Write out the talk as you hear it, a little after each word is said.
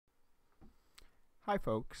Hi,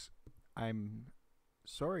 folks. I'm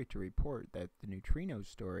sorry to report that the neutrino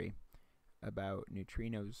story about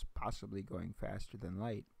neutrinos possibly going faster than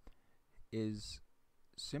light is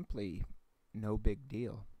simply no big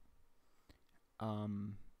deal.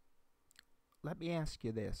 Um, Let me ask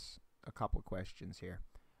you this a couple questions here.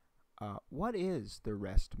 What is the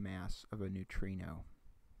rest mass of a neutrino?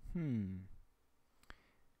 Hmm.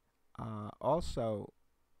 Also,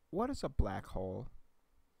 what is a black hole?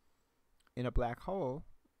 In a black hole,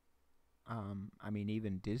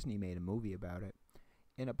 even Disney made a movie about it.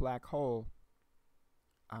 In a black hole,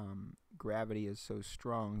 gravity is so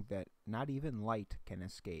strong that not even light can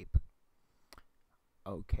escape.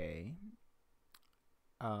 Okay.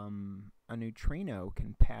 A neutrino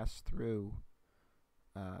can pass through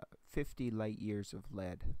 50 light years of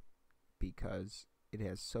lead because it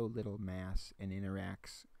has so little mass and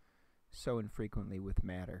interacts so infrequently with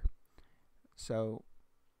matter. So,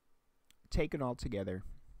 taken all together,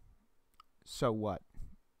 so what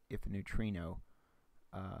if a neutrino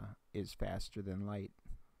is faster than light?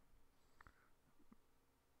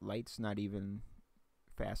 Light's not even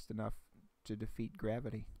fast enough to defeat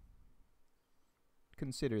gravity.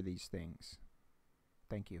 Consider these things.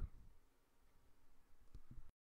 Thank you.